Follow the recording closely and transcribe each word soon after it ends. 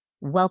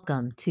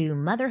Welcome to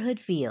Motherhood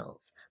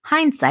Feels.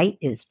 Hindsight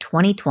is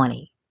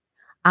 2020.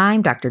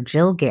 I'm Dr.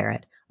 Jill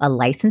Garrett, a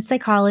licensed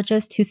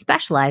psychologist who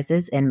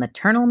specializes in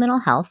maternal mental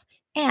health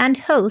and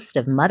host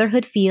of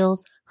Motherhood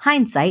Feels.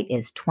 Hindsight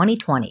is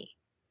 2020.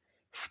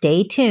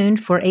 Stay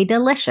tuned for a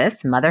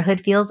delicious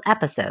Motherhood Feels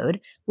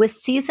episode with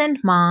seasoned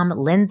mom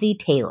Lindsay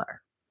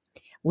Taylor.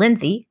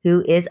 Lindsay,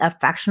 who is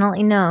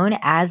affectionately known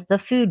as the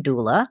food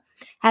doula,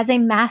 has a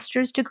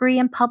master's degree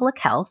in public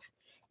health,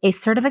 a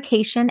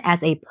certification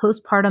as a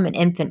postpartum and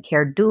infant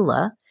care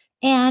doula,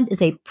 and is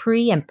a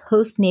pre- and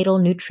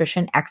postnatal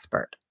nutrition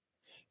expert.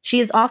 She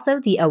is also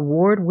the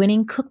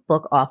award-winning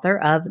cookbook author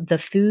of The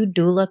Food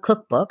Doula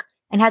Cookbook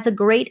and has a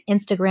great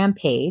Instagram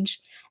page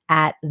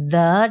at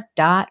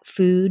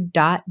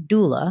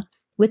the.food.doula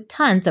with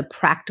tons of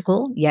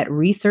practical yet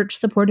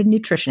research-supported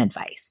nutrition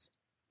advice.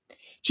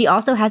 She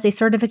also has a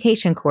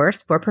certification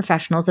course for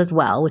professionals as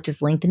well, which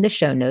is linked in the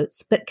show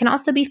notes, but can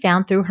also be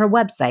found through her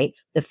website,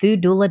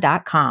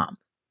 thefooddoula.com.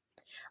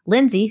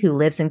 Lindsay, who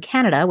lives in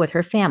Canada with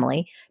her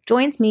family,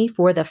 joins me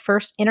for the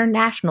first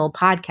international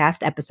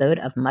podcast episode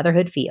of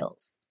Motherhood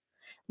Feels.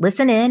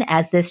 Listen in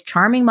as this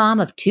charming mom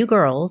of two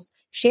girls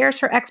shares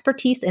her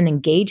expertise and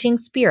engaging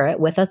spirit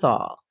with us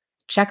all.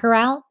 Check her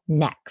out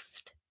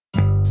next.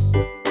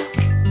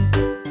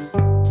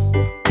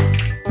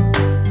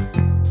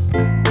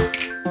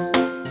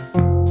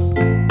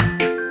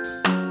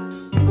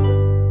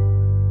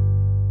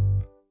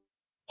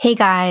 Hey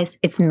guys,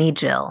 it's me,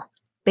 Jill.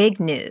 Big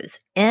news.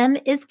 M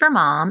is for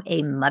Mom,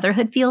 a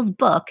Motherhood Feels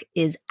book,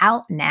 is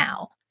out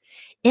now.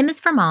 M is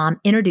for Mom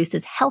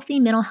introduces healthy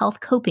mental health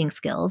coping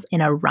skills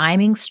in a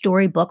rhyming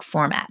storybook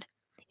format.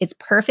 It's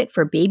perfect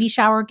for baby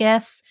shower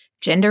gifts,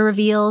 gender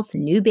reveals,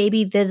 new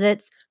baby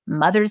visits,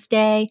 Mother's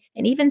Day,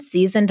 and even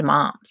seasoned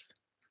moms.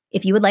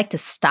 If you would like to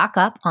stock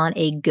up on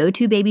a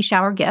go-to baby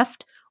shower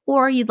gift,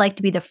 or you'd like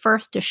to be the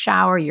first to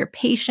shower your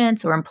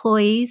patients or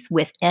employees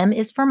with M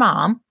is for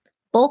Mom,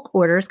 bulk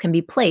orders can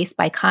be placed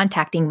by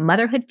contacting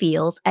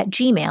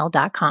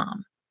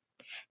motherhoodfeels@gmail.com.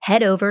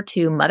 Head over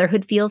to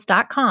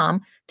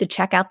motherhoodfeels.com to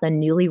check out the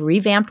newly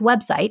revamped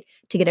website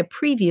to get a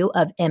preview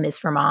of M is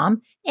for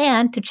Mom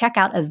and to check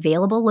out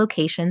available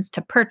locations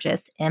to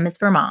purchase M is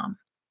for Mom.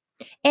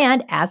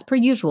 And as per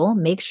usual,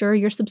 make sure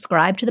you're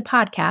subscribed to the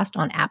podcast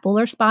on Apple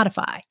or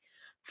Spotify.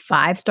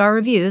 5-star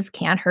reviews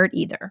can't hurt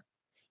either.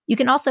 You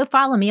can also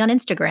follow me on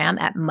Instagram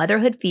at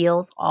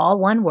motherhoodfeels, all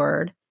one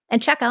word,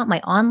 and check out my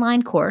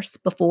online course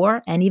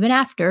before and even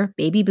after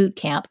baby boot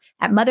camp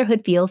at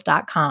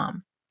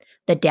motherhoodfeels.com.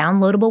 The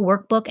downloadable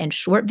workbook and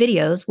short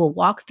videos will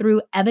walk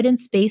through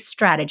evidence-based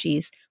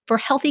strategies for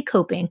healthy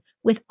coping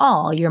with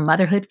all your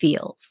motherhood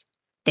feels.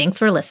 Thanks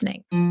for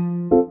listening.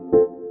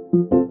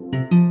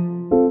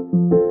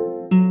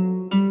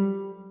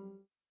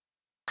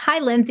 Hi,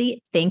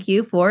 Lindsay. Thank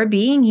you for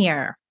being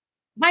here.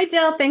 Hi,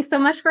 Jill. Thanks so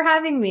much for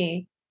having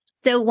me.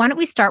 So why don't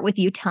we start with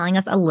you telling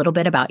us a little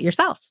bit about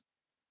yourself?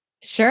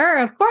 Sure,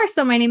 of course.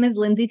 So my name is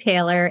Lindsay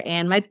Taylor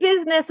and my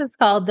business is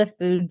called The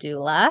Food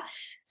Doula.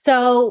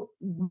 So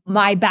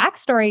my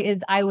backstory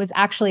is I was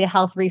actually a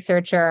health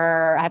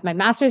researcher. I have my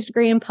master's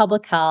degree in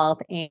public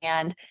health,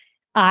 and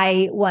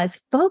I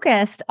was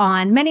focused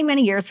on many,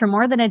 many years, for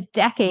more than a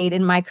decade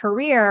in my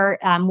career,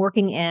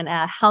 working in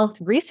a health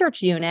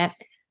research unit.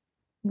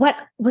 What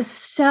was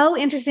so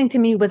interesting to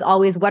me was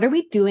always, what are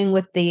we doing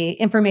with the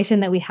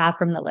information that we have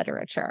from the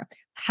literature?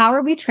 How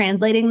are we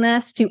translating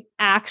this to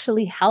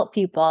actually help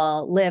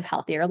people live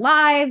healthier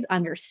lives,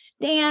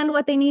 understand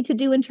what they need to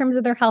do in terms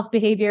of their health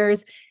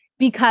behaviors?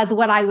 Because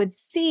what I would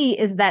see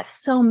is that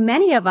so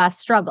many of us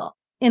struggle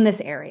in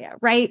this area,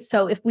 right?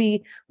 So if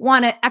we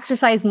want to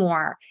exercise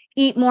more,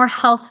 eat more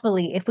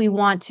healthfully, if we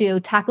want to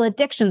tackle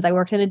addictions, I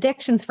worked in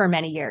addictions for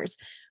many years,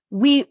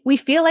 we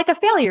feel like a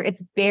failure.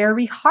 It's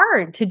very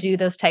hard to do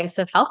those types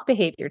of health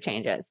behavior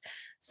changes.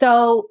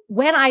 So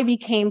when I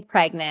became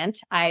pregnant,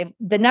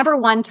 the number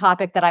one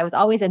topic that I was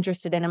always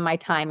interested in my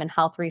time in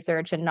health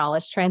research and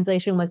knowledge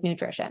translation was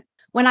nutrition.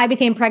 When I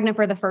became pregnant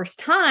for the first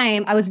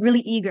time, I was really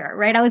eager,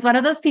 right? I was one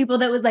of those people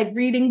that was like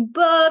reading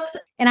books,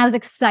 and I was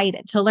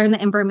excited to learn the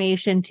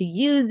information, to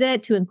use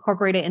it, to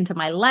incorporate it into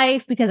my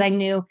life, because I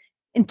knew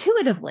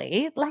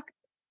intuitively, like,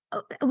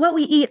 what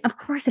we eat, of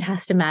course it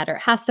has to matter.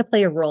 It has to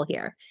play a role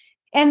here.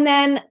 And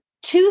then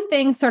two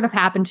things sort of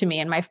happened to me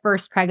in my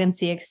first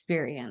pregnancy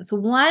experience.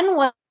 One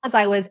was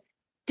I was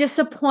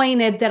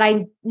disappointed that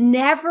I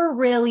never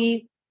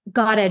really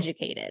got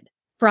educated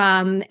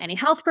from any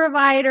health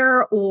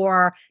provider,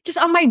 or just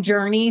on my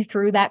journey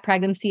through that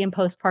pregnancy and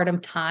postpartum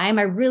time.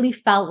 I really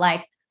felt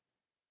like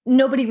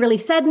nobody really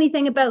said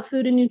anything about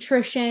food and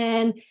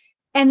nutrition.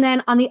 And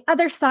then on the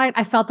other side,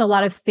 I felt a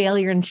lot of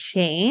failure and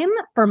shame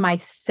for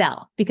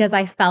myself, because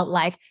I felt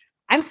like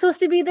I'm supposed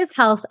to be this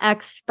health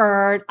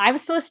expert. I'm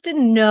supposed to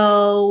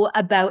know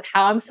about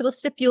how I'm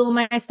supposed to fuel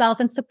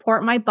myself and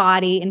support my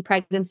body in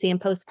pregnancy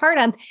and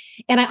postpartum.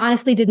 And I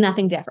honestly did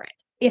nothing different.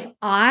 If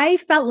I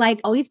felt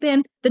like always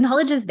been, the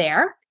knowledge is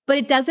there, but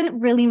it doesn't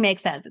really make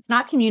sense. It's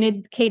not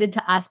communicated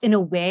to us in a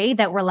way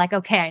that we're like,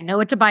 okay, I know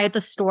what to buy at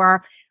the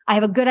store. I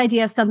have a good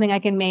idea of something I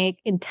can make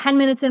in 10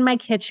 minutes in my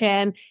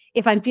kitchen.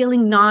 If I'm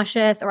feeling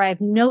nauseous or I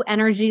have no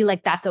energy,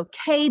 like that's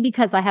okay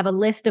because I have a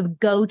list of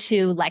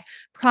go-to like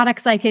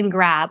products I can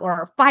grab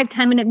or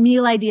 5-10 minute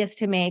meal ideas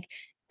to make.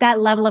 That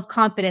level of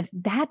confidence,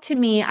 that to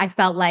me, I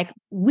felt like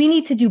we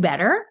need to do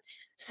better.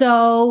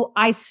 So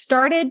I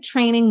started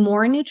training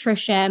more in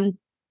nutrition,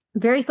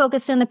 very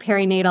focused in the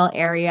perinatal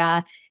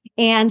area.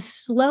 And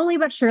slowly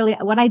but surely,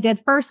 what I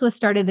did first was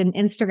started an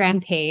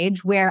Instagram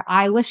page where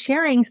I was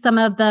sharing some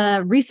of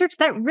the research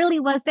that really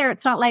was there.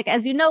 It's not like,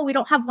 as you know, we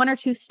don't have one or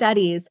two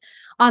studies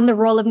on the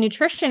role of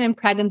nutrition in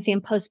pregnancy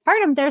and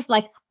postpartum. There's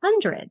like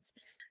hundreds.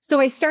 So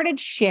I started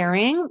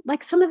sharing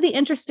like some of the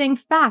interesting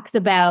facts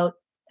about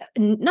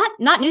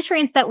not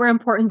nutrients that were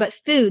important, but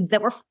foods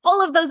that were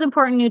full of those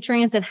important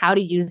nutrients and how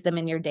to use them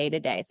in your day to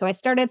day. So I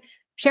started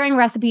sharing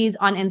recipes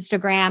on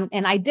Instagram.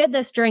 And I did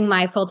this during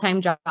my full-time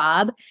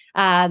job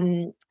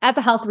as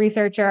a health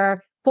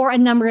researcher for a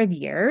number of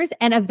years.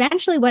 And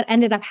eventually what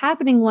ended up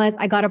happening was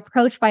I got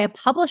approached by a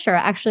publisher,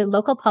 actually a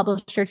local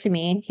publisher to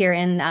me here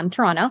in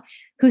Toronto,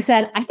 who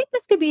said, I think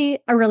this could be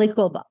a really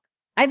cool book.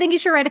 I think you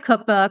should write a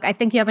cookbook. I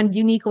think you have a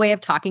unique way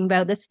of talking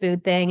about this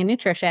food thing and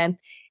nutrition.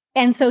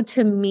 And so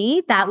to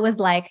me, that was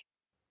like,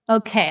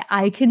 okay,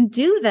 I can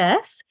do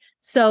this.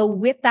 So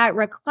with that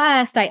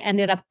request, I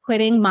ended up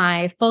quitting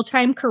my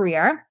full-time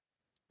career,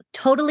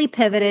 totally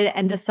pivoted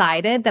and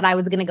decided that I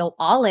was going to go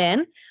all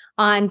in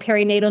on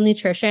perinatal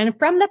nutrition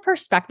from the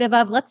perspective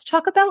of let's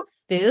talk about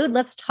food.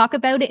 Let's talk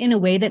about it in a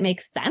way that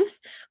makes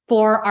sense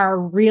for our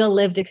real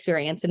lived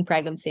experience in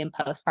pregnancy and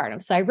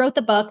postpartum. So I wrote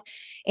the book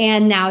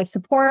and now I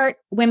support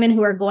women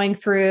who are going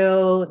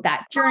through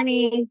that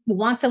journey, who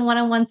want some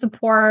one-on-one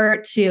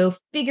support to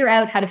figure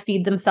out how to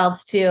feed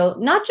themselves to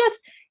not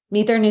just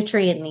meet their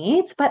nutrient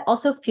needs, but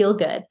also feel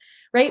good.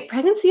 Right?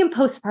 Pregnancy and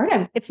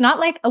postpartum, it's not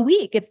like a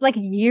week, it's like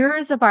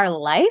years of our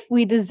life.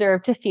 We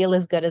deserve to feel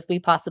as good as we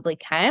possibly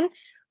can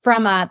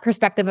from a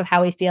perspective of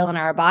how we feel in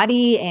our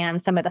body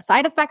and some of the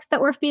side effects that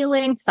we're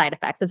feeling, side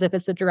effects as if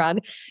it's a drug,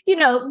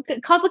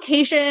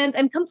 complications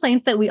and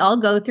complaints that we all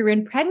go through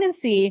in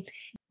pregnancy.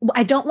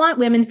 I don't want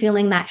women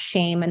feeling that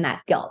shame and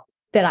that guilt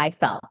that I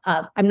felt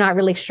of, I'm not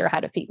really sure how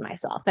to feed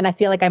myself. And I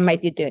feel like I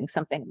might be doing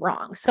something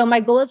wrong. So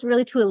my goal is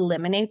really to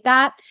eliminate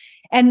that.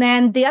 And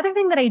then the other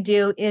thing that I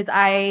do is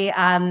I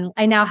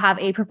now have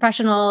a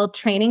professional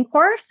training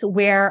course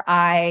where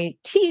I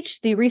teach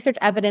the research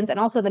evidence and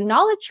also the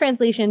knowledge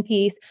translation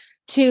piece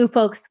to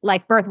folks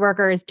like birth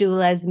workers,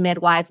 doulas,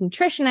 midwives,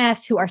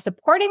 nutritionists who are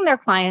supporting their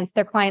clients.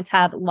 Their clients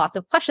have lots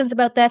of questions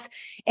about this,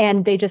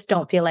 and they just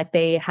don't feel like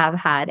they have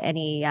had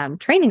any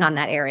training on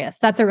that area. So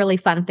that's a really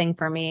fun thing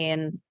for me.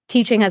 And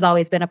teaching has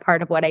always been a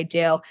part of what I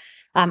do.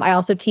 I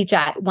also teach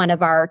at one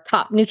of our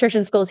top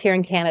nutrition schools here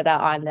in Canada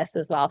on this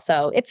as well.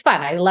 So it's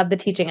fun. I love the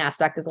teaching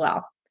aspect as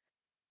well.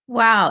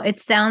 Wow, it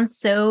sounds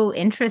so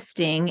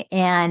interesting.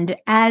 And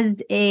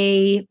as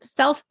a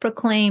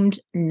self-proclaimed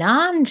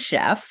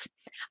non-chef,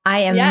 I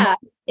am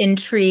most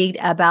intrigued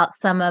about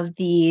some of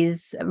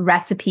these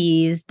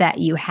recipes that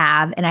you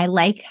have. And I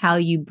like how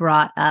you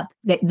brought up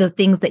the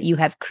things that you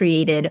have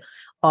created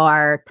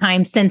are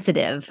time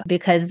sensitive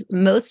because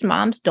most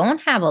moms don't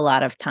have a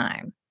lot of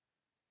time.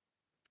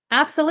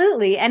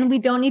 Absolutely. And we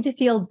don't need to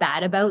feel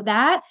bad about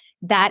that.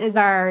 That is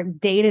our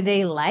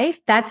day-to-day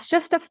life. That's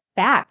just a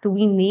fact.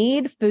 We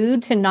need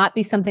food to not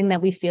be something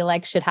that we feel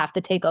like should have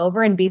to take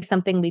over and be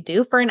something we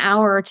do for an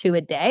hour or two a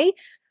day.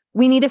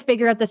 We need to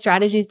figure out the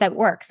strategies that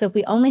work. So if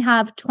we only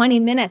have 20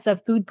 minutes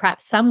of food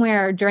prep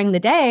somewhere during the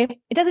day,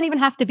 it doesn't even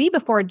have to be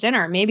before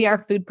dinner. Maybe our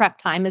food prep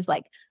time is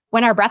like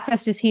when our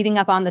breakfast is heating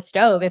up on the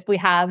stove. If we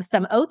have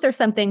some oats or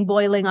something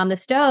boiling on the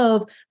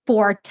stove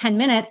for 10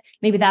 minutes,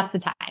 maybe that's the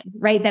time,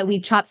 right? That we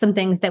chop some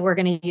things that we're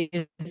going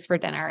to use for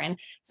dinner. And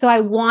so I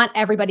want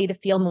everybody to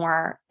feel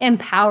more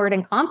empowered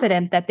and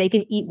confident that they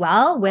can eat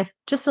well with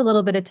just a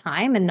little bit of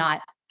time and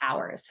not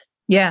hours.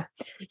 Yeah.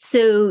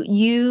 So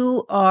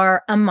you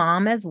are a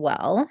mom as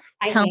well.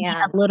 Tell me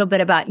a little bit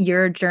about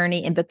your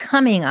journey in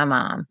becoming a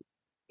mom.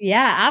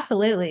 Yeah,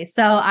 absolutely.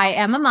 So I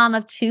am a mom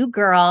of two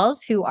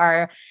girls who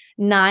are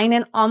 9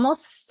 and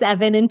almost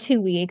 7 in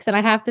 2 weeks. And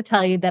I have to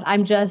tell you that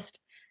I'm just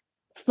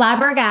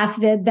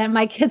flabbergasted that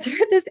my kids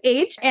are this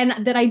age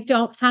and that I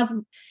don't have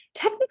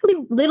technically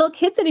little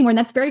kids anymore. And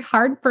that's very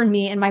hard for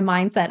me in my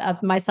mindset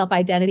of my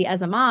self-identity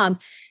as a mom.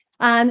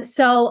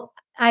 So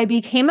I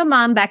became a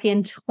mom back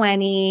in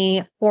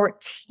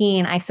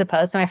 2014, I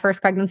suppose. So my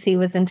first pregnancy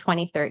was in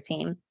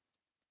 2013.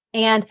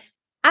 And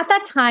at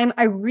that time,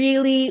 I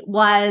really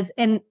was,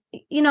 and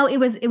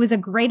it was a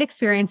great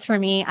experience for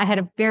me. I had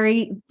a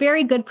very,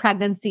 very good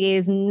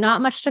pregnancies,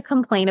 not much to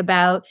complain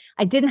about.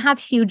 I didn't have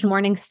huge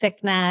morning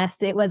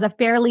sickness. It was a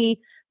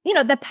fairly,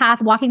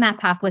 walking that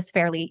path was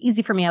fairly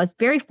easy for me. I was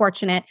very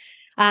fortunate.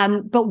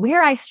 But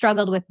where I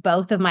struggled with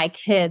both of my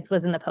kids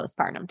was in the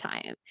postpartum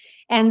time.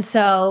 And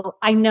so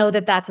I know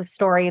that that's a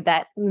story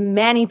that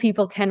many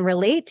people can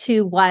relate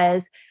to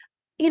was,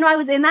 I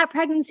was in that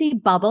pregnancy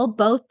bubble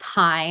both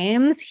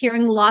times,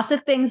 hearing lots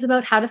of things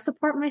about how to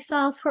support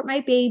myself, support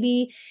my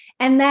baby.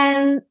 And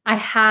then I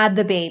had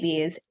the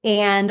babies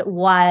and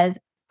was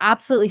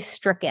absolutely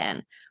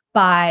stricken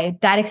by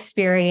that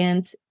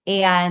experience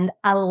and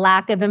a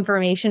lack of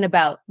information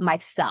about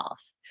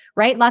myself,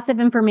 right? Lots of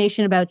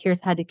information about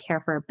here's how to care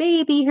for a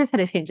baby, here's how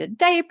to change a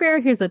diaper,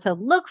 here's what to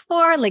look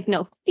for, like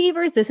no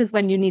fevers, this is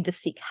when you need to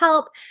seek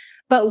help.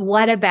 But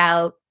what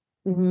about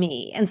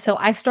me? And so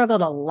I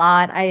struggled a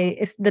lot.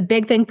 The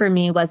big thing for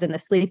me was in the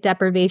sleep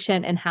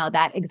deprivation and how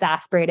that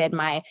exacerbated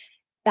my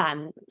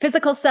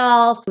physical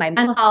self, my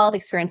mental health,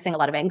 experiencing a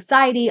lot of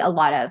anxiety, a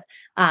lot of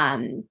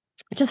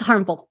just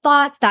harmful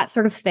thoughts, that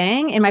sort of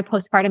thing in my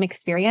postpartum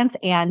experience.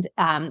 And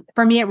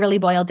for me, it really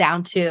boiled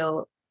down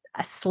to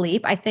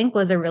sleep, I think,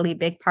 was a really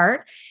big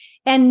part.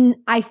 And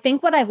I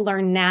think what I've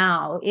learned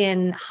now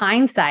in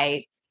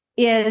hindsight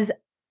is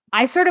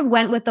I sort of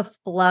went with the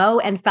flow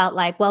and felt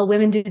like, well,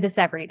 women do this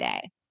every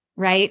day,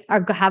 right?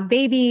 Or have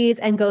babies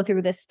and go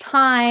through this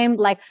time.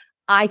 Like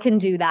I can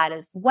do that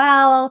as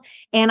well.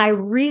 And I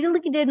really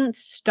didn't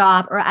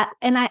stop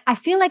I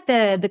feel like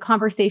the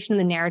conversation,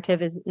 the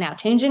narrative is now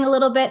changing a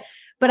little bit,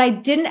 but I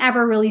didn't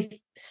ever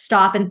really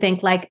stop and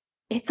think like,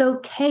 it's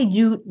okay.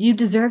 You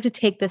deserve to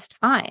take this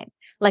time.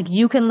 Like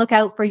you can look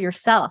out for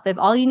yourself. If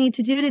all you need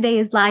to do today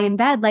is lie in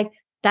bed, like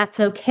that's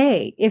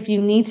okay. If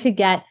you need to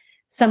get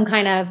some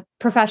kind of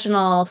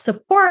professional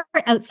support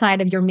outside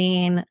of your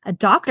main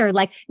doctor,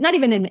 like not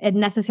even in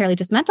necessarily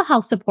just mental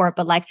health support,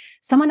 but like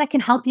someone that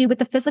can help you with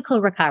the physical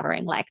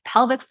recovering, like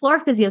pelvic floor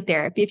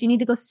physiotherapy. If you need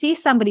to go see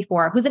somebody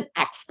who's an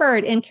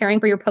expert in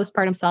caring for your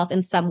postpartum self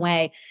in some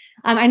way.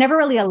 I never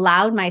really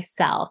allowed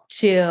myself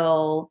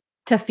to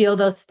feel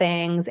those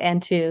things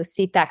and to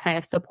seek that kind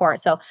of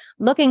support. So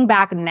looking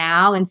back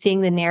now and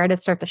seeing the narrative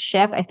start to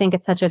shift, I think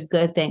it's such a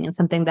good thing and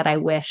something that I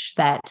wish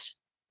that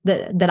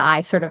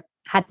I sort of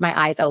had my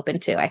eyes open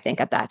to, I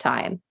think, at that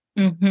time.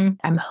 Mm-hmm.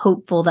 I'm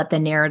hopeful that the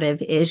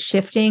narrative is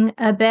shifting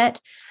a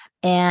bit.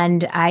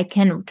 And I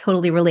can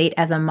totally relate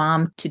as a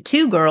mom to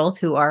two girls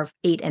who are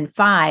 8 and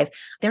 5.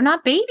 They're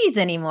not babies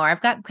anymore.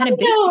 I've got kind of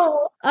babies.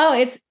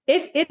 Oh,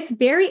 it's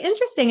very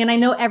interesting. And I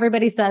know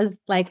everybody says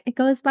like, it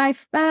goes by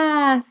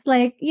fast,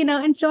 like,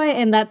 enjoy it.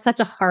 And that's such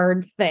a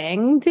hard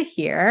thing to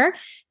hear.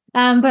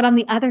 But on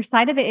the other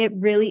side of it, it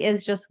really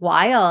is just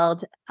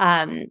wild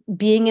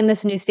being in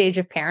this new stage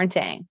of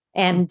parenting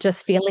and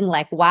just feeling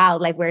like, wow,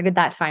 like where did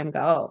that time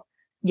go?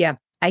 Yeah,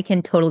 I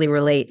can totally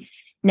relate.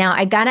 Now,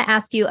 I got to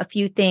ask you a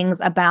few things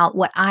about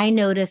what I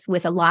notice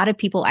with a lot of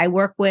people I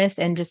work with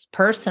and just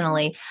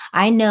personally.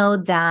 I know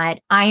that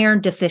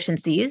iron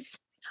deficiencies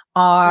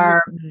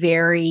are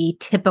very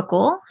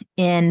typical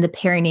in the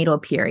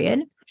perinatal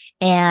period.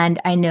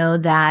 And I know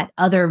that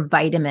other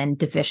vitamin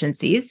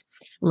deficiencies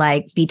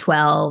like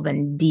B12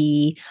 and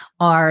D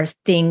are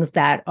things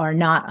that are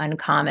not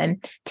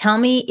uncommon. Tell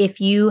me if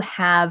you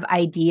have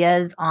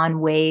ideas on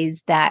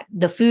ways that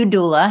the food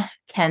doula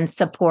can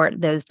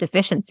support those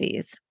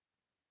deficiencies.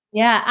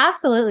 Yeah,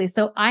 absolutely.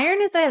 So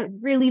iron is a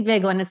really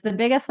big one. It's the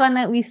biggest one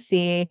that we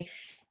see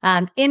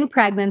in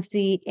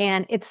pregnancy.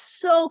 And it's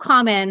so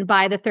common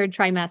by the third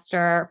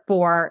trimester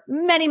for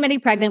many, many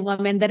pregnant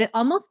women that it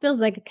almost feels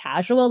like a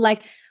casual,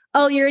 like,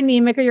 oh, you're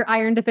anemic or you're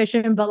iron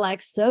deficient, but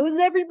like, so is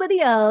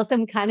everybody else.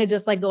 And kind of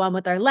just like go on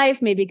with our life,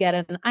 maybe get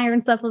an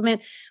iron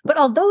supplement. But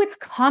although it's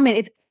common,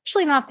 it's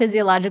actually not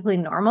physiologically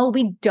normal.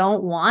 We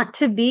don't want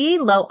to be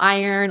low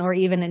iron or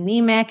even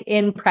anemic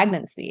in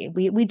pregnancy.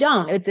 We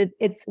don't.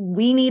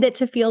 We need it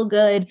to feel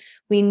good.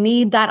 We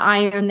need that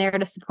iron there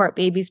to support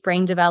baby's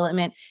brain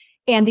development.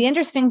 And the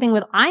interesting thing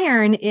with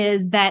iron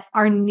is that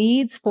our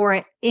needs for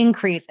it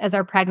increase as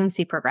our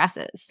pregnancy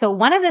progresses. So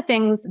one of the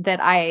things that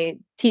I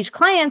teach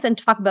clients and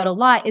talk about a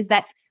lot is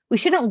that we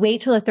shouldn't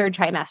wait till the third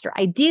trimester,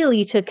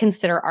 ideally, to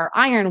consider our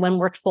iron when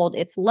we're told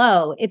it's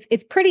low.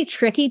 It's pretty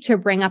tricky to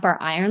bring up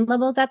our iron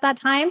levels at that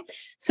time.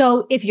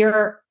 So if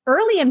you're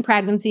early in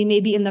pregnancy,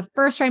 maybe in the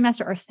first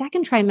trimester or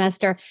second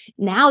trimester,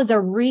 now is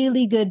a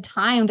really good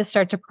time to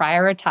start to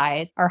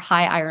prioritize our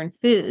high iron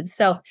foods.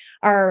 So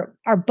our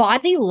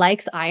body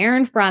likes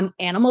iron from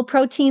animal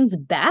proteins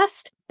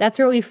best. That's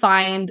where we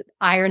find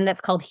iron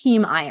that's called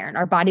heme iron.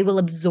 Our body will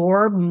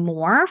absorb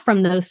more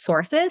from those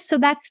sources. So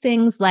that's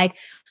things like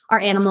our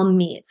animal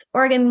meats,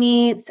 organ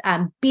meats,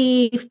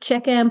 beef,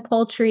 chicken,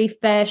 poultry,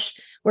 fish.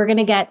 We're going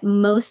to get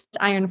most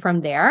iron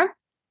from there.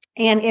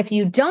 And if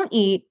you don't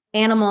eat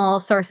animal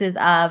sources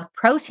of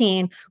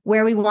protein,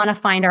 where we want to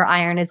find our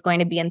iron is going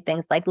to be in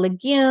things like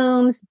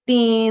legumes,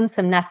 beans,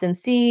 some nuts and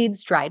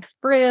seeds, dried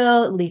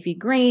fruit, leafy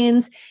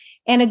greens.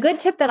 And a good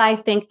tip that I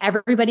think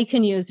everybody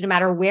can use, no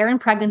matter where in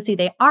pregnancy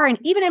they are, and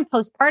even in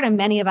postpartum,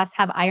 many of us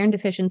have iron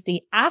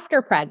deficiency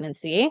after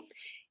pregnancy,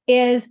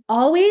 is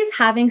always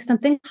having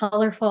something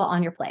colorful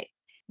on your plate.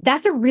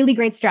 That's a really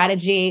great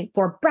strategy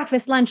for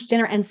breakfast, lunch,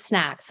 dinner, and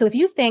snacks. So if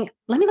you think,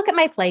 let me look at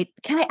my plate,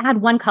 can I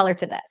add one color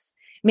to this?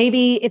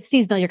 Maybe it's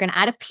seasonal. You're going to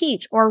add a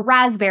peach or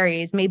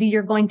raspberries. Maybe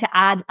you're going to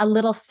add a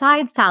little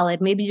side salad.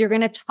 Maybe you're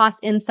going to toss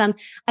in some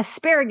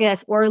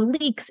asparagus or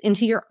leeks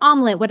into your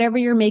omelet, whatever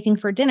you're making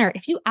for dinner.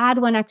 If you add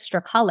one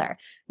extra color,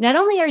 not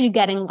only are you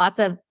getting lots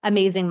of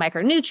amazing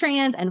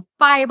micronutrients and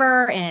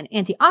fiber and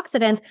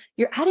antioxidants,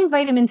 you're adding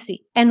vitamin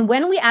C. And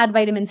when we add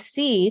vitamin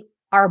C,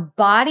 our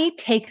body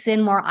takes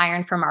in more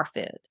iron from our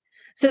food.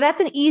 So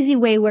that's an easy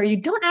way where you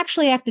don't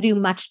actually have to do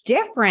much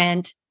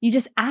different. You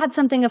just add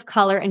something of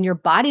color and your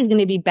body's going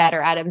to be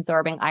better at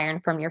absorbing iron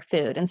from your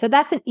food. And so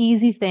that's an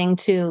easy thing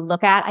to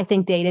look at, I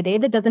think, day to day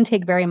that doesn't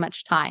take very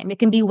much time. It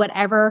can be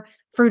whatever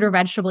fruit or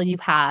vegetable you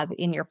have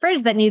in your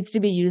fridge that needs to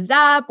be used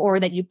up or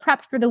that you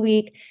prepped for the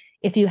week.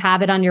 If you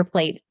have it on your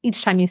plate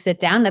each time you sit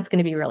down, that's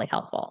going to be really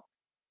helpful.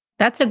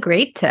 That's a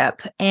great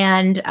tip.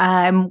 And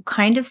I'm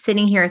kind of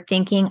sitting here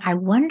thinking, I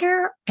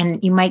wonder, and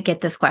you might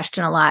get this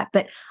question a lot,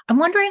 but I'm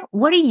wondering,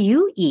 what do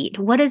you eat?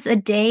 What does a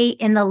day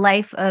in the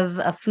life of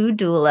a food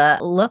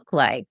doula look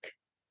like?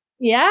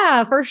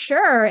 Yeah, for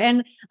sure.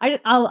 And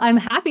I'm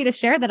happy to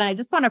share that. I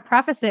just want to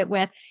preface it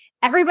with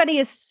everybody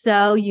is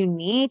so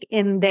unique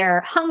in their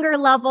hunger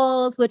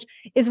levels, which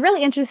is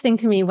really interesting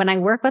to me when I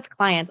work with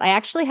clients. I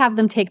actually have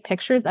them take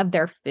pictures of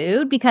their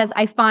food because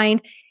I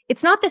find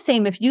it's not the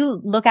same if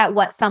you look at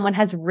what someone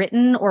has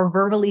written or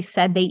verbally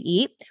said they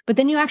eat, but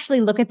then you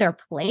actually look at their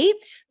plate.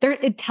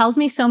 It tells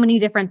me so many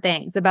different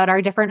things about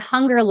our different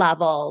hunger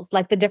levels,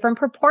 like the different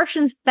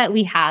proportions that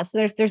we have.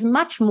 So there's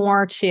much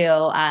more to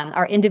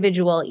our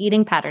individual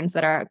eating patterns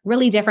that are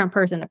really different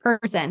person to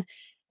person.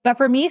 But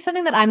for me,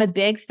 something that I'm a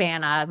big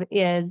fan of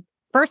is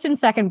first and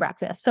second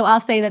breakfast. So I'll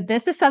say that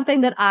this is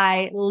something that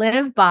I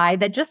live by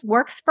that just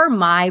works for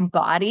my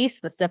body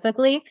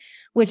specifically,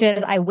 which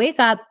is I wake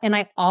up and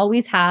I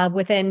always have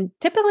within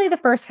typically the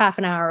first half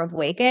an hour of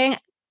waking,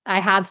 I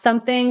have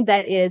something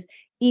that is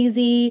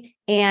easy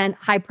and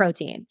high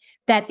protein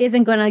that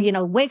isn't going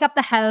to, wake up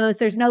the house.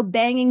 There's no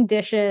banging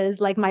dishes.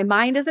 Like my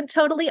mind isn't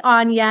totally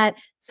on yet.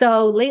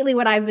 So lately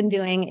what I've been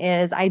doing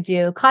is I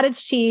do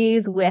cottage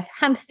cheese with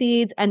hemp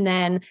seeds, and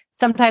then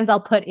sometimes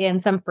I'll put in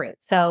some fruit.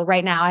 So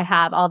right now I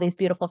have all these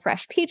beautiful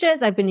fresh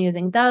peaches. I've been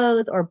using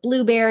those or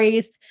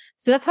blueberries.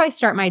 So that's how I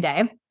start my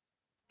day.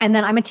 And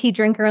then I'm a tea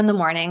drinker in the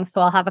morning. So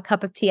I'll have a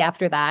cup of tea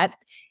after that.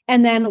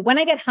 And then when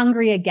I get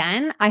hungry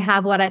again, I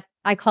have what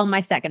I call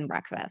my second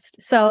breakfast.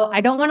 So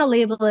I don't want to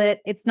label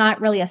it. It's not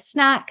really a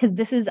snack because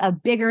this is a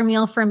bigger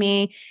meal for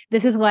me.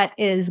 This is what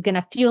is going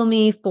to fuel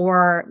me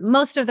for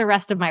most of the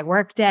rest of my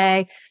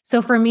workday.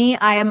 So for me,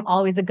 I am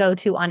always a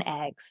go-to on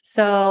eggs.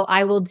 So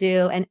I will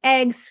do an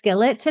egg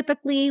skillet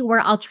typically where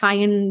I'll try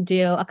and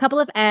do a couple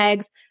of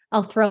eggs.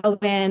 I'll throw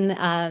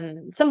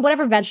in some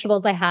whatever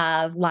vegetables I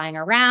have lying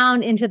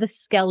around into the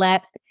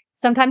skillet.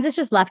 Sometimes it's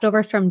just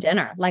leftovers from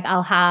dinner. Like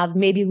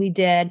maybe we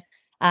did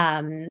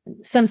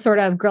some sort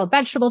of grilled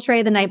vegetable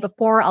tray the night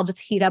before. I'll just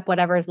heat up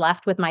whatever is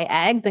left with my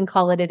eggs and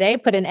call it a day,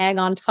 put an egg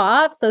on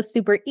top. So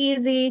super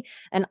easy,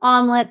 an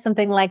omelet,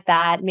 something like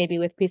that, maybe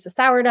with a piece of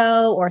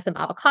sourdough or some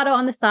avocado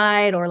on the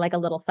side or like a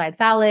little side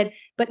salad.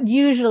 But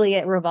usually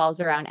it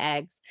revolves around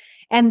eggs.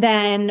 And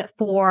then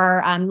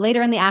for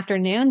later in the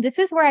afternoon, this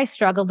is where I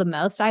struggle the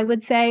most, I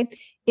would say,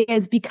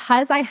 is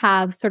because I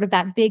have sort of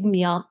that big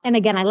meal. And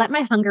again, I let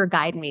my hunger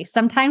guide me.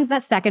 Sometimes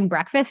that second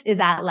breakfast is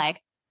at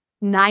like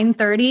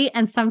 9:30,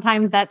 and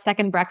sometimes that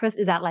second breakfast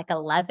is at like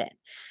 11.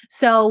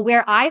 So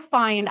where I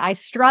find I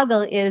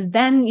struggle is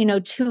then,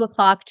 2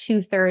 o'clock,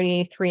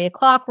 2:30, 3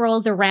 o'clock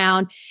rolls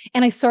around,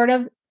 and I sort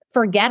of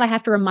forget. I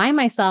have to remind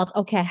myself,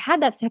 okay, I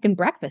had that second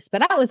breakfast,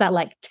 but I was at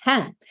like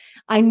 10.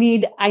 I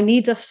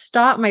need to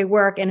stop my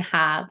work and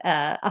have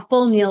a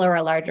full meal or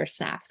a larger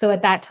snack. So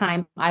at that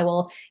time, I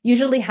will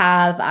usually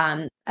have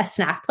a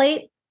snack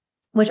plate,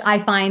 which I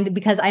find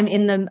because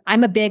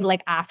I'm a big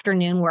like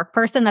afternoon work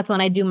person. That's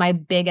when I do my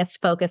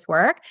biggest focus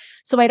work.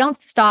 So I don't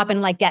stop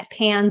and like get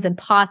pans and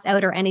pots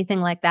out or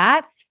anything like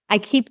that. I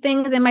keep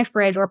things in my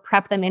fridge or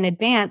prep them in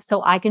advance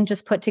so I can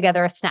just put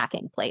together a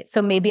snacking plate. So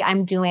maybe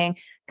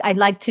I'd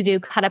like to do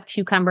cut up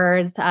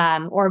cucumbers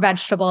or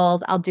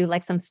vegetables. I'll do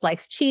like some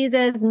sliced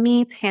cheeses,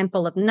 meats,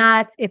 handful of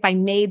nuts. If I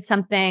made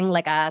something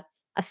like a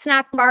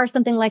snack bar or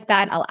something like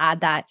that, I'll add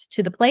that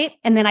to the plate.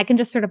 And then I can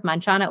just sort of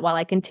munch on it while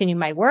I continue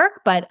my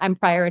work, but I'm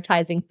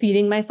prioritizing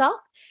feeding myself.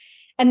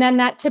 And then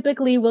that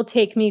typically will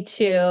take me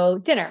to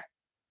dinner.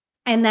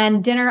 And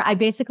then dinner, I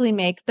basically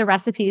make the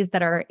recipes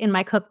that are in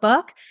my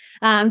cookbook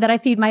that I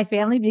feed my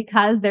family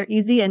because they're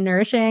easy and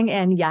nourishing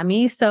and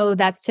yummy. So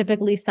that's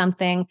typically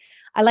something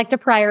I like to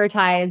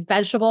prioritize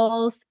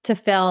vegetables to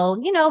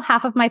fill,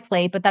 half of my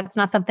plate, but that's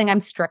not something I'm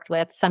strict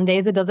with. Some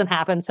days it doesn't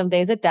happen. Some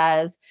days it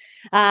does.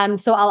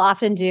 So I'll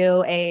often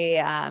do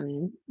a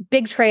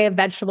big tray of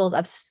vegetables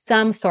of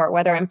some sort,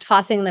 whether I'm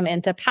tossing them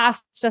into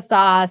pasta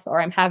sauce or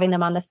I'm having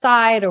them on the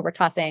side or we're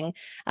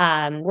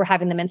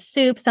having them in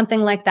soup,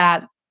 something like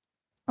that,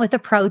 with a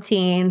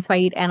protein. So I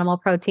eat animal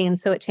protein.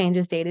 So it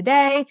changes day to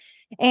day.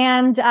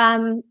 And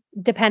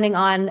depending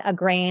on a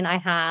grain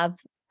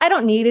I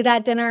don't need it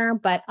at dinner,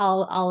 but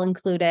I'll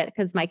include it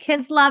because my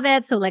kids love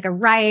it. So like a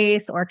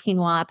rice or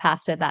quinoa,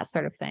 pasta, that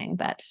sort of thing.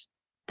 But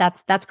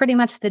that's pretty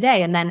much the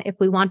day. And then if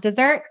we want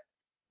dessert,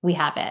 we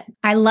have it.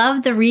 I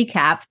love the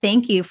recap.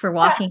 Thank you for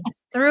walking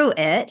us through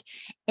it.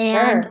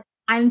 And Sure.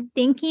 I'm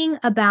thinking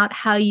about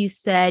how you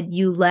said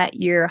you let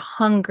your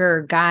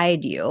hunger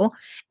guide you.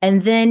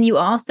 And then you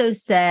also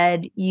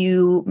said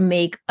you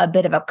make a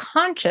bit of a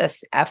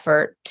conscious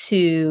effort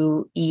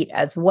to eat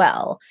as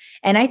well.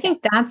 And I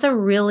think that's a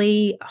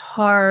really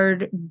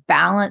hard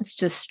balance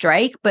to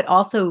strike, but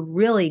also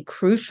really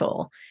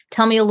crucial.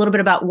 Tell me a little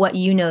bit about what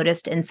you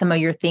noticed in some of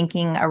your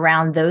thinking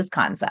around those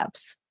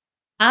concepts.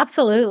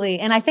 Absolutely.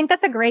 And I think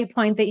that's a great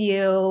point that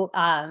you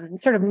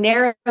sort of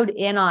narrowed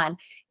in on,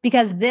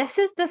 because this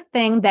is the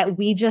thing that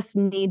we just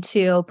need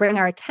to bring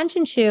our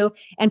attention to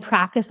and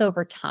practice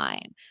over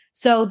time.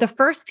 So the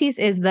first piece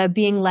is the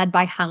being led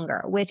by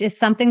hunger, which is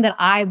something that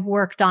I've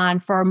worked on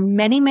for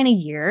many, many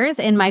years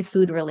in my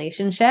food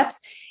relationships.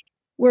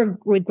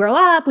 We grow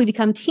up, we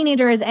become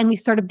teenagers, and we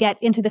sort of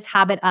get into this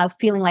habit of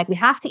feeling like we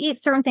have to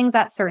eat certain things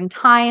at certain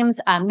times.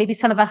 Maybe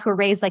some of us were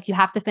raised like you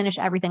have to finish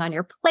everything on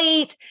your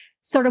plate.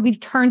 Sort of we've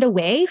turned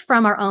away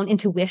from our own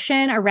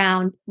intuition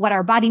around what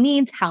our body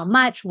needs, how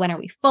much, when are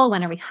we full,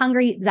 when are we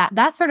hungry,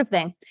 that sort of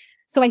thing.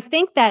 So I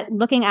think that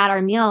looking at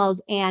our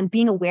meals and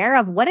being aware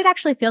of what it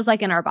actually feels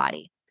like in our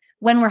body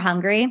when we're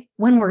hungry,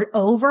 when we're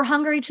over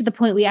hungry to the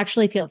point we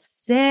actually feel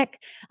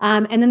sick.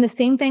 And then the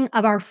same thing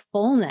of our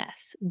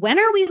fullness. When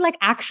are we like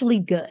actually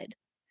good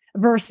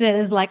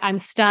versus like I'm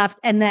stuffed?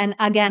 And then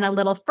again, a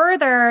little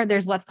further,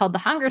 there's what's called the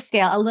hunger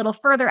scale. A little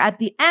further at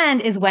the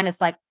end is when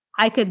it's like,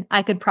 I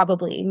could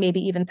probably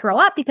maybe even throw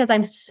up because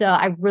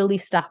I really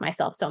stuffed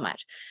myself so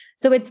much.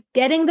 So it's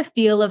getting the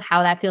feel of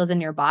how that feels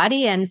in your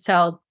body. And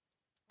so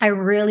I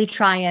really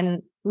try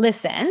and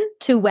listen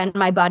to when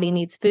my body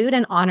needs food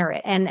and honor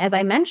it. And as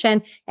I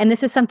mentioned, and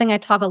this is something I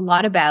talk a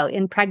lot about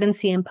in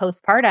pregnancy and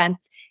postpartum,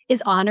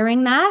 is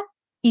honoring that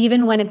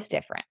even when it's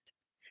different.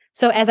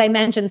 So as I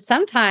mentioned,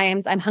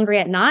 sometimes I'm hungry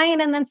at 9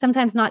 and then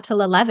sometimes not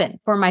till 11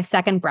 for my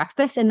second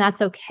breakfast. And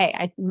that's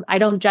okay. I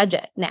don't judge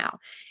it now.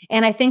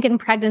 And I think in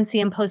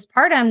pregnancy and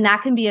postpartum,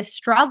 that can be a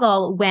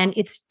struggle when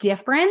it's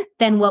different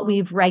than what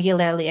we've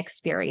regularly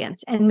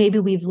experienced. And maybe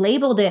we've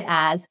labeled it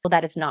as, well,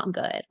 that is not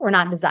good or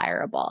not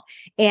desirable.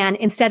 And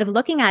instead of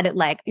looking at it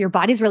like your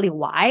body's really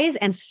wise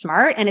and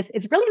smart, and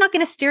it's really not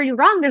going to steer you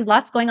wrong. There's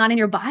lots going on in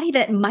your body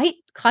that might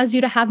cause you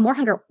to have more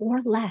hunger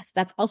or less.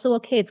 That's also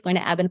okay. It's going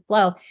to ebb and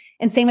flow.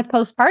 And same with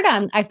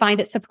postpartum, I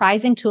find it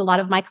surprising to a lot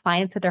of my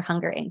clients that their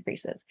hunger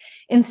increases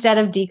instead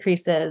of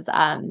decreases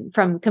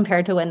from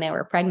compared to when they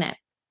were pregnant.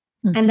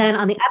 Mm-hmm. And then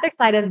on the other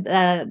side of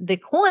the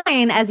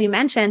coin, as you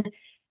mentioned,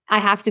 I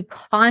have to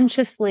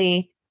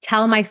consciously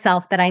tell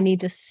myself that I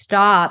need to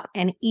stop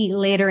and eat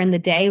later in the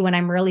day when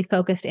I'm really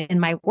focused in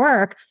my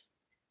work.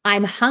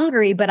 I'm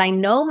hungry, but I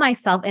know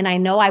myself and I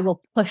know I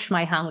will push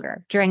my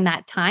hunger during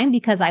that time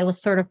because I will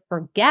sort of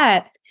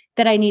forget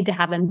that I need to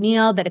have a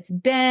meal, that it's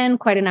been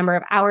quite a number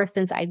of hours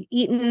since I've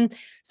eaten.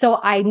 So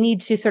I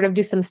need to sort of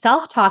do some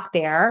self-talk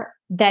there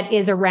that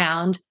is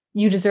around,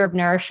 you deserve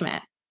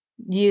nourishment.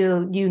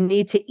 You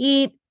need to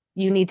eat.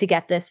 You need to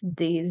get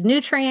these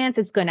nutrients.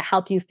 It's going to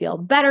help you feel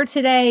better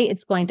today.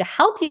 It's going to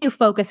help you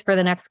focus for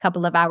the next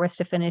couple of hours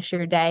to finish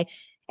your day.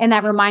 And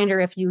that reminder,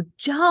 if you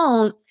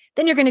don't,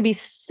 then you're going to be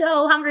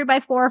so hungry by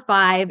 4 or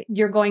 5.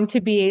 You're going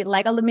to be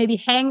like maybe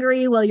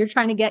hangry while you're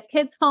trying to get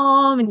kids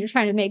home and you're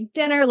trying to make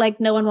dinner. Like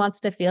no one wants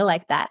to feel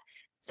like that.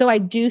 So I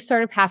do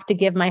sort of have to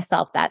give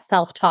myself that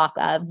self-talk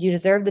of you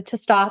deserve to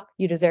stop.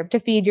 You deserve to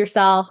feed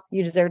yourself.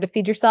 You deserve to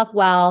feed yourself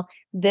well,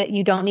 that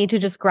you don't need to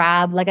just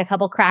grab like a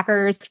couple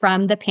crackers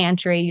from the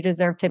pantry. You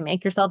deserve to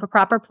make yourself a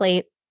proper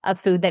plate of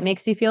food that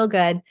makes you feel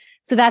good.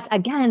 So that's,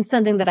 again,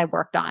 something that I've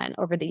worked on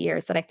over the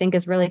years that I think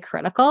is really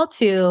critical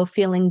to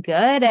feeling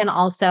good and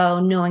also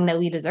knowing that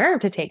we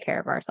deserve to take care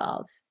of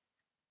ourselves.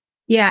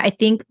 Yeah, I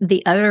think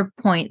the other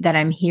point that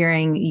I'm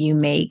hearing you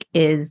make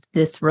is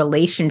this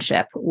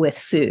relationship with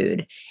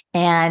food.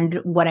 And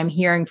what I'm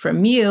hearing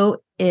from you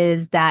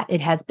is that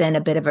it has been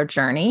a bit of a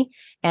journey.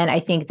 And I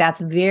think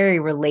that's very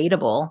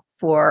relatable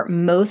for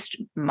most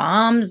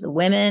moms,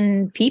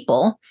 women,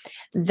 people,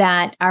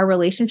 that our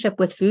relationship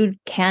with food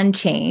can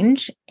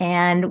change.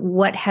 And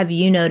what have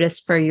you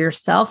noticed for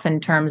yourself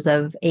in terms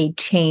of a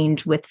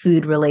change with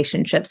food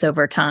relationships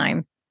over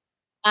time?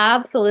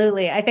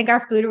 Absolutely. I think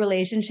our food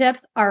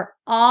relationships are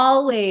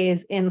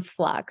always in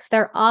flux.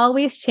 They're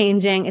always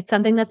changing. It's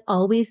something that's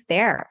always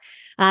there.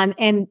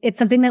 And it's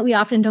something that we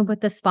often don't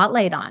put the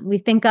spotlight on. We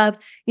think of,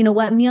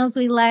 what meals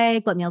we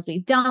like, what meals we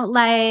don't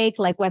like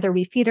whether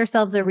we feed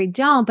ourselves or we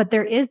don't, but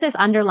there is this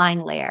underlying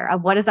layer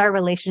of what is our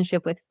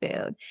relationship with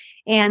food.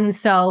 And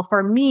so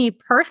for me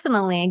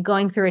personally,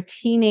 going through a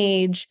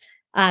teenage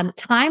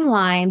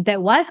timeline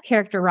that was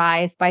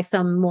characterized by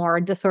some more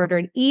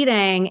disordered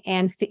eating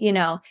and,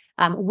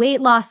 weight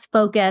loss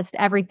focused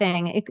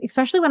everything,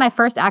 especially when I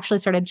first actually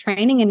started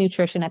training in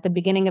nutrition at the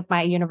beginning of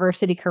my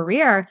university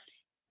career.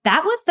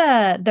 That was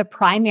the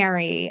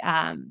primary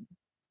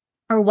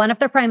or one of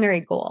the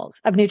primary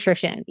goals of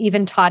nutrition,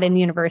 even taught in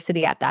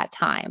university at that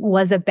time,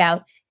 was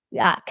about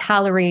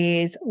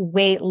calories,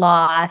 weight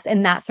loss,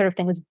 and that sort of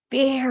thing. Was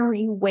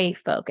very weight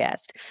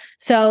focused.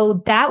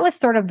 So that was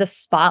sort of the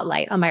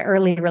spotlight on my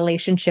early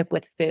relationship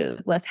with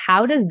food, was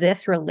how does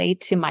this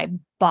relate to my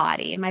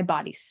body and my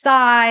body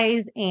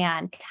size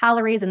and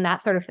calories and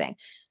that sort of thing.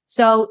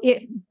 So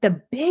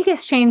the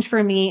biggest change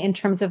for me in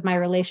terms of my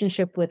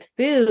relationship with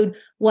food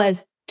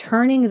was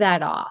turning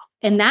that off.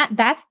 And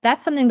that's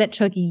something that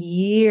took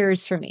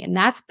years for me. And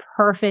that's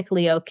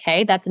perfectly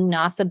okay. That's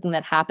not something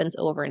that happens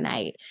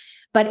overnight.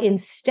 But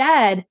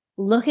instead,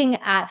 looking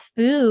at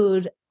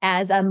food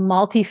as a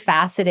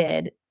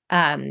multifaceted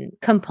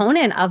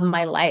component of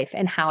my life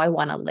and how I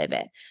want to live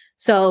it.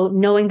 So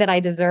knowing that I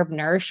deserve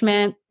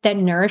nourishment, that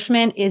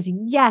nourishment is,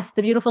 yes,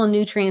 the beautiful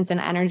nutrients and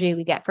energy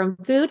we get from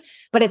food,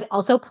 but it's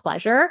also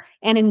pleasure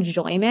and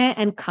enjoyment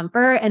and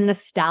comfort and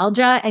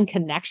nostalgia and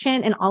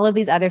connection. And all of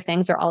these other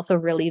things are also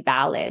really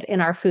valid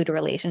in our food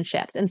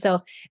relationships. And so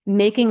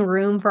making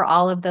room for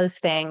all of those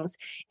things.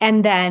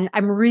 And then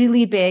I'm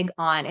really big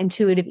on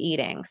intuitive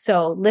eating.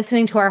 So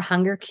listening to our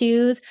hunger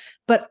cues,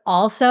 but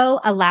also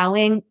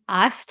allowing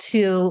us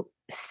to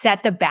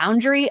set the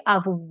boundary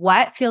of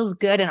what feels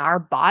good in our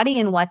body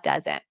and what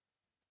doesn't.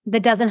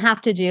 That doesn't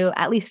have to do,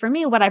 at least for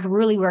me, what I've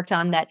really worked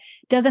on, that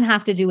doesn't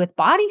have to do with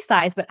body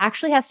size, but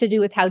actually has to do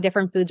with how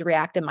different foods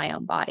react in my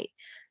own body.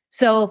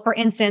 So for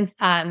instance,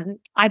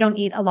 I don't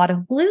eat a lot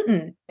of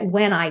gluten.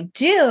 When I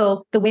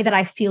do, the way that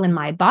I feel in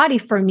my body,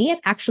 for me,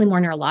 it's actually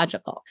more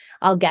neurological.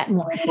 I'll get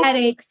more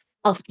headaches.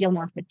 I'll feel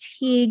more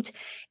fatigued.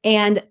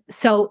 And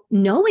so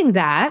knowing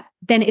that,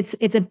 then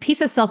it's a piece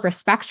of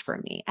self-respect for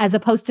me, as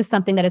opposed to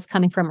something that is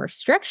coming from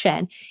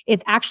restriction.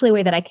 It's actually a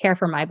way that I care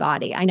for my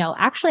body. I know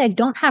actually I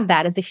don't have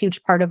that as a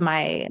huge part of the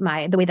way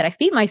that I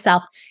feed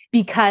myself,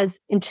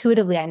 because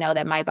intuitively I know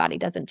that my body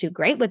doesn't do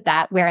great with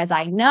that. Whereas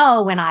I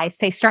know when I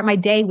say start my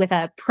day with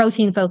a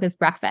protein-focused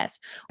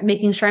breakfast,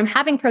 making sure I'm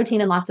having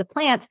protein and lots of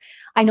plants,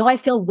 I know I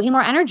feel way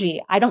more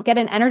energy. I don't get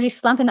an energy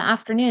slump in the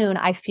afternoon.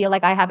 I feel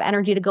like I have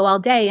energy to go all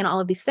day and all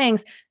of these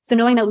things. So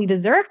knowing that we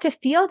deserve to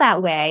feel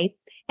that way,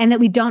 and that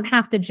we don't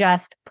have to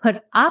just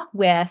put up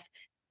with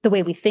the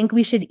way we think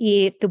we should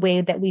eat, the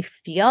way that we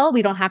feel.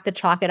 We don't have to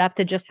chalk it up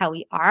to just how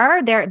we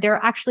are. There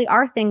actually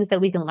are things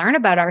that we can learn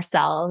about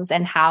ourselves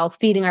and how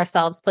feeding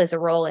ourselves plays a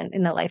role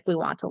in the life we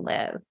want to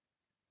live.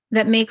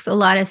 That makes a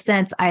lot of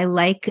sense. I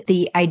like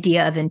the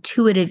idea of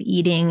intuitive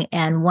eating.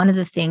 And one of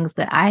the things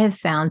that I have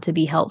found to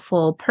be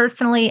helpful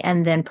personally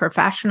and then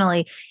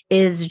professionally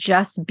is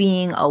just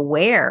being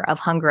aware of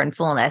hunger and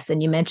fullness.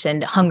 And you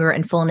mentioned hunger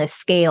and fullness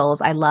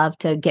scales. I love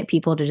to get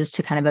people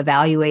to kind of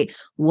evaluate,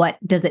 what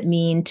does it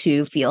mean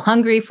to feel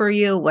hungry for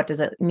you? What does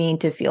it mean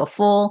to feel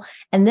full?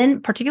 And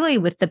then particularly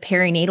with the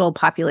perinatal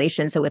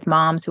population, so with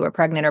moms who are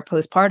pregnant or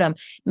postpartum,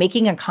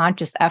 making a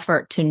conscious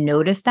effort to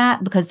notice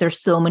that, because there's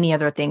so many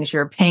other things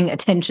you're paying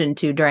attention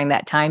to during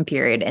that time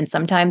period. And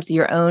sometimes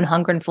your own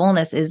hunger and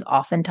fullness is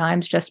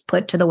oftentimes just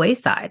put to the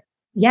wayside.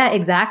 Yeah,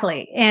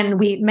 exactly. And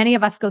many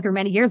of us go through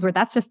many years where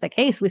that's just the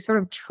case. We sort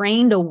of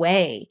trained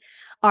away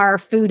our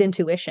food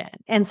intuition.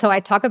 And so I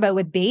talk about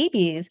with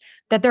babies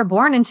that they're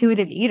born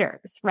intuitive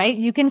eaters, right?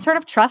 You can sort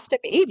of trust a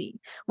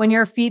baby when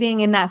you're feeding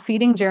in that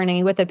feeding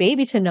journey with a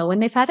baby to know when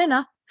they've had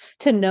enough,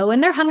 to know when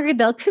they're hungry.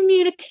 They'll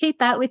communicate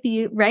that with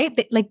you, right?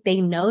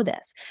 They know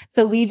this.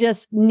 So we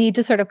just need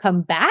to sort of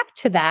come back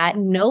to that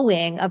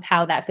knowing of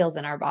how that feels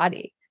in our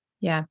body.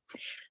 Yeah.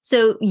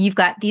 So you've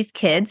got these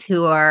kids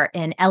who are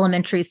in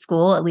elementary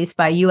school, at least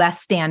by US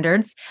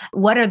standards.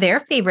 What are their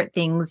favorite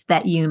things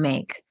that you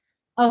make?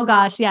 Oh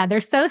gosh, yeah,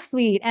 they're so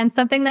sweet. And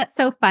something that's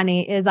so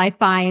funny is I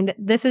find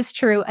this is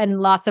true in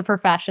lots of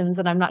professions,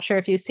 and I'm not sure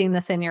if you've seen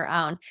this in your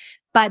own,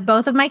 but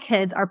both of my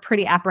kids are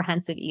pretty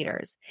apprehensive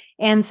eaters.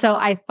 And so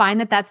I find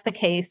that that's the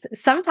case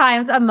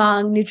sometimes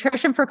among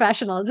nutrition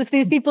professionals. It's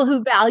these people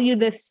who value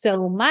this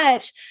so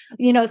much,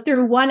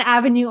 through one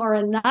avenue or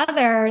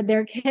another,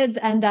 their kids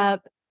end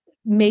up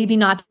maybe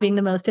not being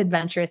the most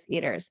adventurous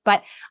eaters.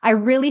 But I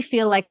really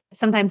feel like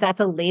sometimes that's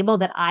a label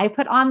that I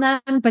put on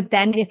them. But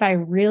then if I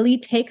really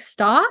take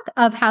stock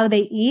of how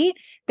they eat,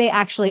 they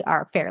actually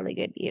are fairly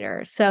good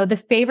eaters. So the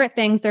favorite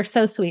things, they're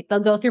so sweet.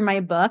 They'll go through my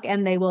book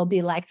and they will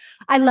be like,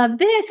 I love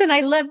this and I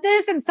love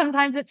this. And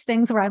sometimes it's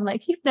things where I'm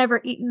like, you've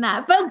never eaten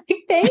that, but like,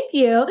 thank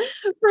you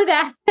for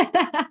that.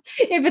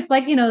 If it's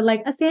like,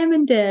 like a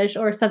salmon dish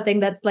or something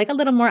that's like a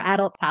little more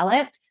adult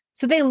palate.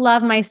 So they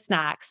love my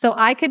snacks. So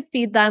I could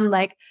feed them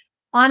like,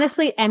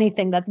 honestly,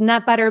 anything that's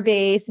nut butter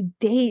based,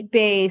 date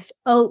based,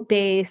 oat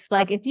based.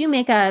 Like if you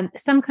make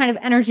some kind of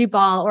energy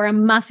ball or a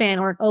muffin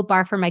or an oat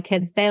bar for my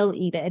kids, they'll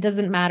eat it. It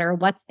doesn't matter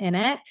what's in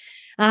it.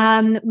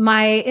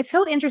 It's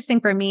so interesting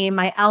for me.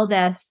 My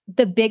eldest,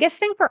 the biggest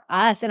thing for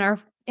us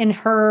in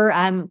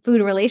her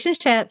food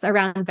relationships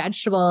around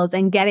vegetables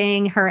and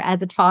getting her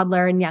as a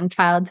toddler and young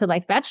child to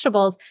like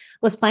vegetables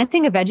was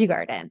planting a veggie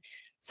garden.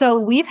 So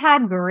we've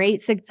had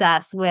great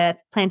success with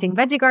planting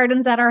veggie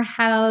gardens at our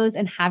house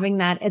and having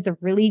that as a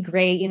really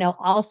great,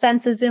 all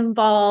senses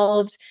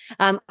involved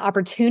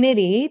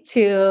opportunity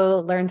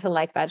to learn to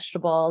like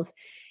vegetables.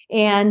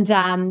 And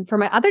for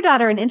my other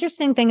daughter, an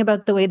interesting thing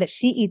about the way that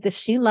she eats is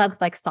she loves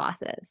like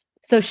sauces.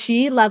 So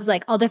she loves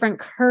like all different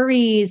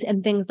curries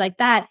and things like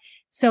that.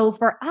 So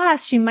for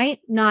us, she might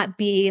not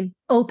be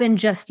open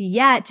just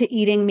yet to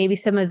eating maybe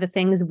some of the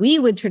things we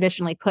would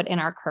traditionally put in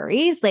our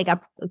curries, like a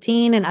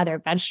protein and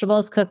other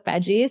vegetables, cooked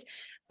veggies.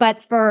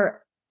 But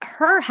for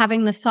her,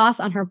 having the sauce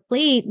on her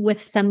plate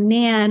with some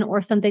naan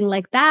or something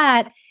like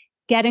that,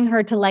 getting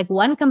her to like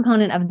one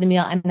component of the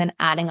meal and then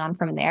adding on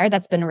from there,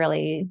 that's been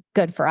really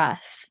good for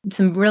us.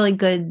 Some really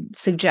good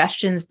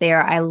suggestions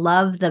there. I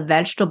love the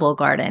vegetable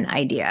garden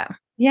idea.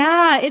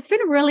 Yeah, it's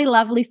been really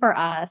lovely for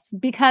us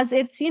because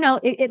it's,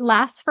 it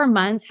lasts for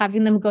months,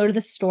 having them go to the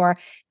store,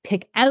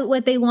 pick out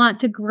what they want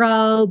to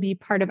grow, be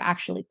part of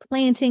actually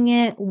planting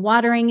it,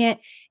 watering it,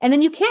 and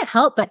then you can't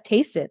help but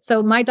taste it.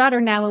 So my daughter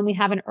now, when we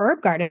have an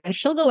herb garden,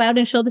 she'll go out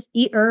and she'll just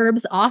eat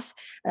herbs off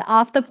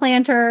the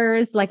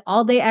planters like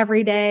all day,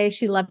 every day.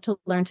 She loved to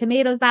learn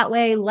tomatoes that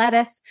way,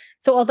 lettuce.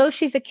 So although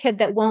she's a kid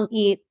that won't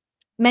eat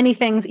many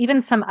things,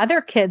 even some other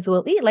kids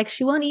will eat. Like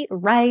she won't eat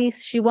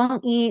rice. She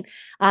won't eat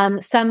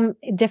some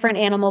different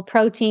animal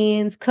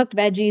proteins, cooked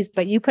veggies,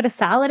 but you put a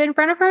salad in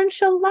front of her and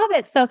she'll love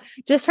it. So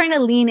just trying to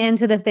lean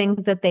into the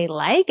things that they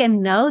like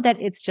and know that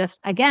it's just,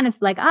 again,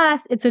 it's like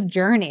us, it's a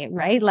journey,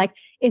 right? Like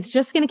it's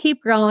just going to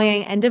keep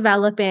growing and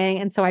developing.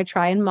 And so I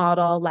try and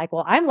model like,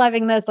 well, I'm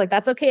loving this. Like,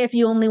 that's okay if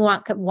you only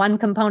want one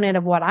component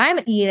of what I'm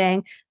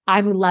eating.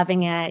 I'm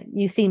loving it.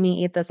 You see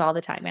me eat this all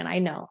the time. And I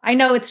know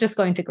it's just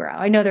going to grow.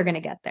 I know they're going to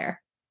get there.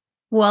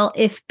 Well,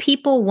 if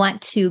people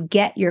want to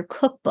get your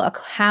cookbook,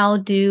 how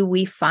do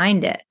we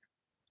find it?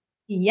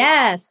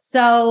 Yes.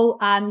 So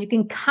you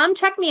can come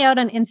check me out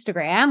on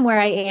Instagram where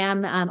I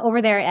am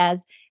over there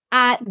as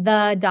at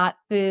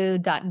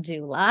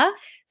the.food.doula.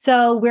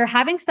 So we're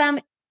having some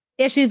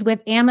issues with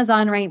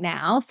Amazon right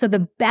now. So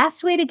the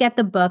best way to get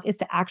the book is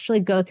to actually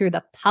go through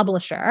the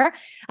publisher,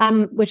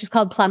 which is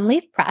called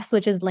Plumleaf Press,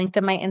 which is linked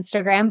in my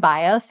Instagram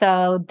bio.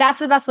 So that's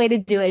the best way to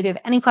do it. If you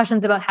have any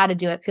questions about how to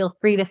do it, feel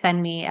free to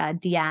send me a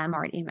DM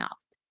or an email.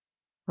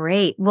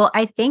 Great. Well,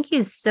 I thank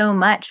you so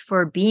much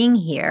for being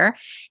here.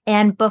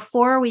 And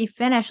before we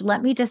finish,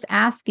 let me just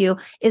ask you,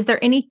 is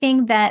there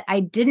anything that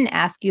I didn't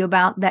ask you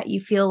about that you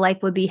feel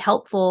like would be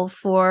helpful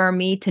for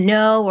me to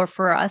know or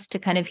for us to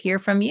kind of hear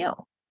from you?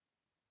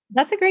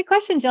 That's a great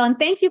question, Jill. And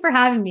thank you for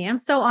having me. I'm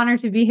so honored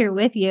to be here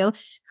with you.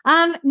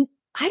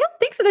 I don't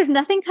think so. There's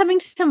nothing coming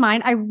to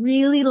mind. I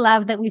really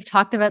love that we've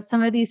talked about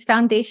some of these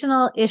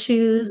foundational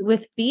issues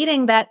with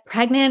feeding that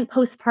pregnant,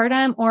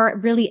 postpartum,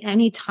 or really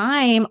any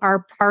time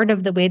are part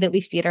of the way that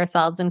we feed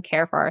ourselves and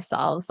care for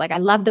ourselves. Like I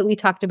love that we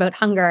talked about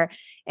hunger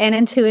and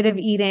intuitive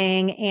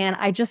eating. And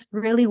I just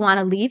really want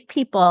to leave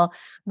people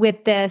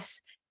with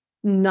this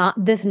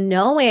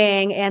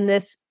knowing and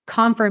this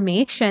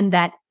confirmation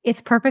that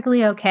it's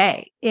perfectly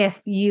okay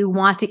if you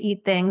want to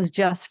eat things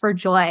just for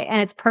joy. And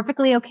it's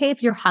perfectly okay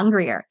if you're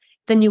hungrier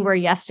than you were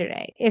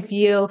yesterday. If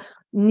you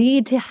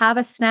need to have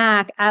a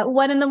snack at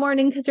 1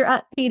 a.m. because you're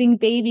up feeding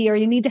baby, or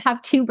you need to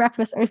have 2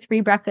 breakfasts or 3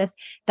 breakfasts,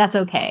 that's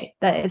okay.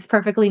 That is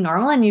perfectly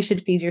normal. And you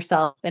should feed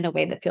yourself in a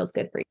way that feels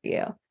good for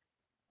you.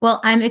 Well,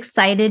 I'm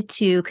excited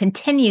to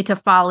continue to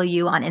follow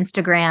you on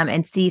Instagram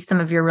and see some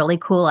of your really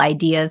cool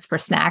ideas for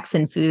snacks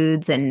and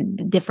foods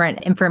and different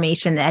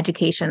information and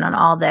education on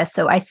all this.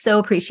 So I so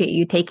appreciate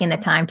you taking the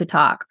time to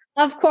talk.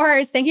 Of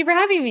course. Thank you for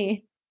having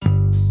me.